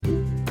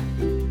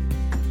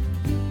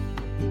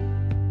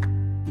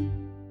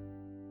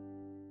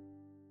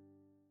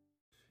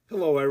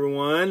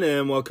everyone,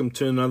 and welcome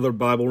to another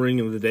Bible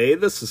Reading of the Day.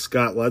 This is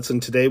Scott Lutz,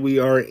 and today we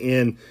are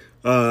in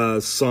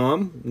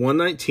Psalm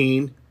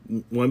 119,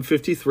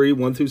 153,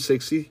 1 through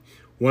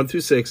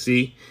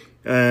 60,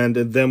 and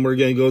then we're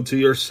going to go to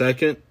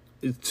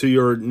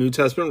your New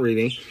Testament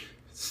reading,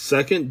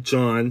 2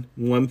 John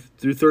 1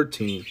 through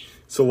 13.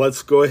 So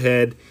let's go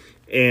ahead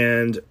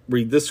and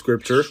read the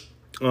scripture.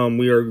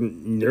 We are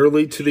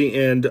nearly to the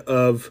end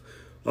of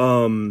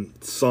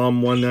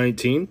Psalm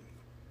 119.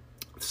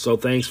 So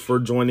thanks for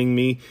joining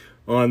me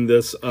on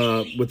this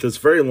with this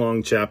very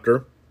long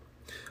chapter.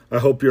 I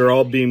hope you're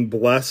all being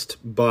blessed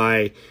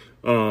by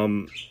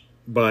the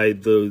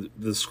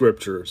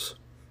scriptures.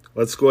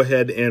 Let's go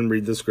ahead and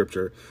read the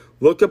scripture.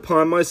 Look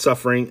upon my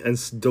suffering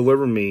and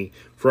deliver me,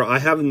 for I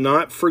have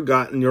not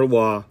forgotten your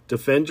law.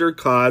 Defend your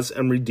cause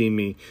and redeem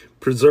me.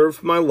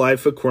 Preserve my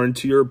life according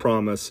to your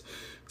promise.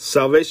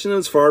 Salvation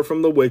is far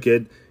from the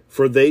wicked,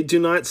 for they do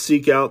not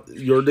seek out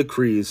your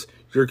decrees.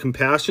 Your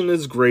compassion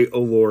is great,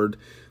 O Lord.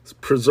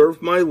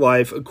 Preserve my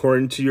life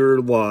according to your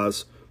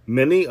laws.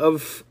 Many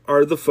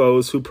are the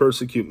foes who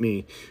persecute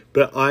me,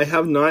 but I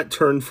have not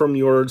turned from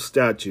your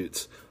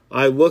statutes.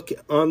 I look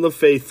on the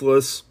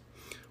faithless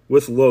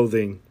with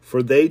loathing,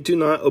 for they do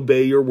not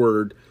obey your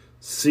word.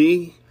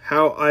 See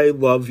how I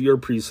love your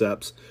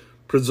precepts.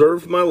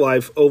 Preserve my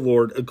life, O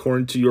Lord,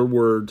 according to your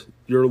word,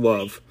 your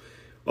love.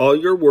 All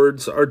your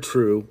words are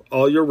true.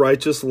 All your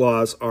righteous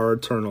laws are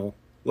eternal.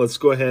 Let's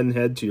go ahead and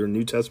head to your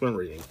New Testament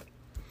reading.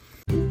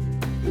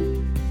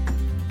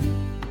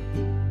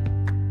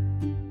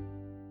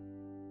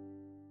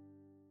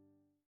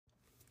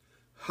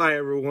 Hi,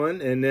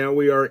 everyone, and now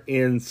we are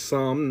in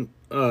 2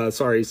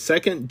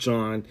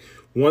 John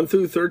 1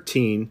 through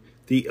 13.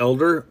 The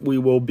Elder, we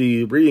will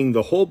be reading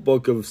the whole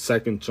book of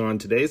 2 John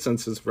today,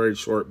 since it's a very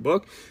short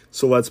book.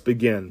 So let's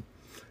begin.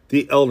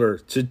 The Elder,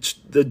 to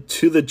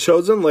the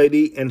chosen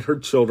lady and her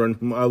children,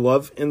 whom I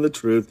love in the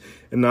truth,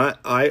 and not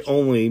I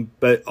only,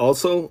 but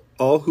also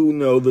all who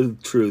know the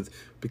truth,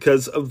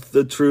 because of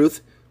the truth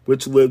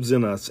which lives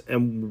in us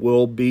and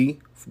will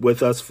be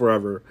with us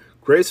forever.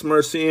 Grace,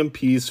 mercy, and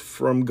peace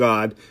from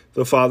God,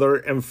 the Father,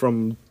 and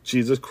from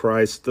Jesus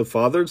Christ, the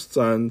Father's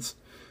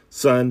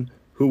Son,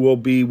 who will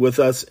be with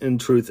us in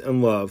truth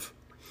and love.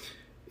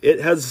 It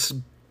has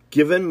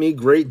given me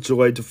great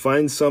joy to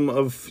find some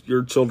of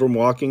your children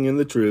walking in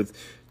the truth,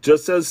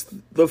 just as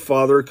the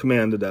Father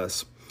commanded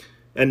us.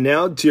 And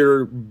now,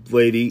 dear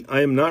lady, I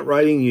am not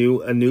writing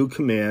you a new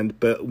command,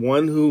 but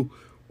one who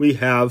we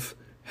have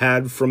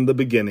had from the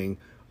beginning.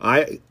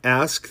 I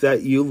ask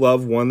that you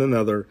love one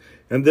another,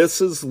 and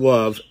this is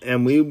love,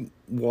 and we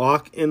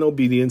walk in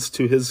obedience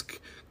to his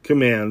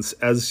commands,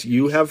 as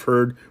you have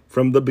heard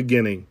from the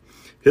beginning.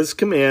 His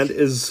command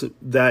is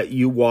that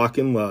you walk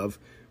in love.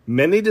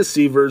 Many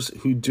deceivers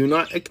who do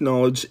not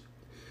acknowledge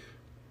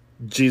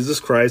Jesus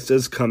Christ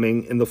as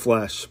coming in the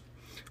flesh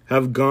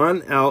have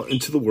gone out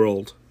into the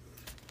world.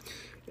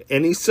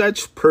 Any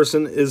such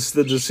person is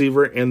the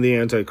deceiver and the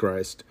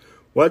Antichrist.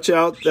 Watch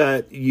out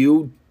that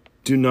you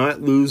do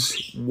not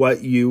lose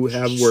what you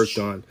have worked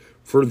on,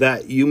 for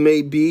that you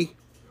may be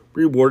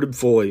rewarded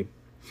fully.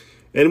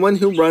 Anyone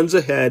who runs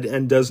ahead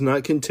and does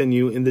not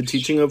continue in the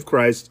teaching of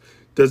Christ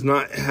does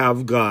not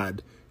have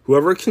God.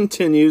 Whoever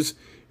continues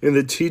in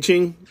the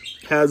teaching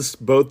has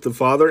both the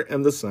Father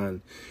and the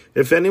Son.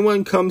 If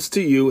anyone comes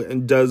to you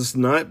and does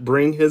not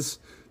bring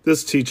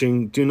this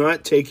teaching, do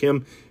not take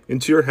him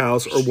into your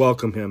house or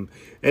welcome him.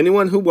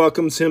 Anyone who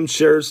welcomes him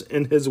shares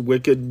in his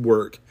wicked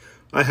work.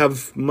 I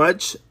have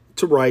much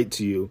to write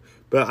to you,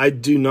 but I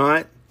do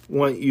not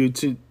want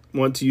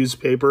to use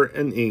paper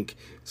and ink.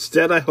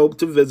 Instead, I hope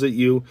to visit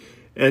you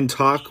and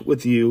talk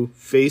with you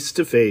face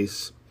to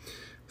face,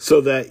 so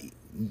that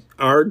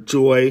our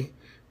joy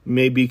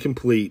may be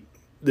complete.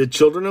 The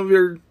children of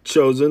your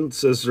chosen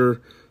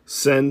sister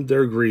send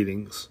their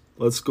greetings.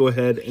 Let's go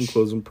ahead and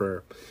close in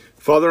prayer.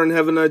 Father in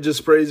heaven, I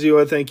just praise you.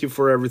 I thank you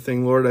for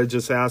everything, Lord. I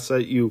just ask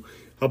that you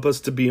help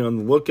us to be on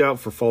the lookout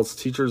for false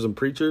teachers and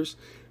preachers,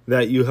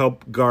 that you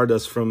help guard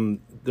us from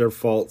their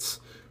false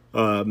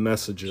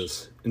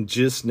messages. In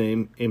Jesus'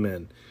 name,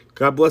 amen.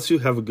 God bless you.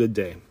 Have a good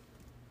day.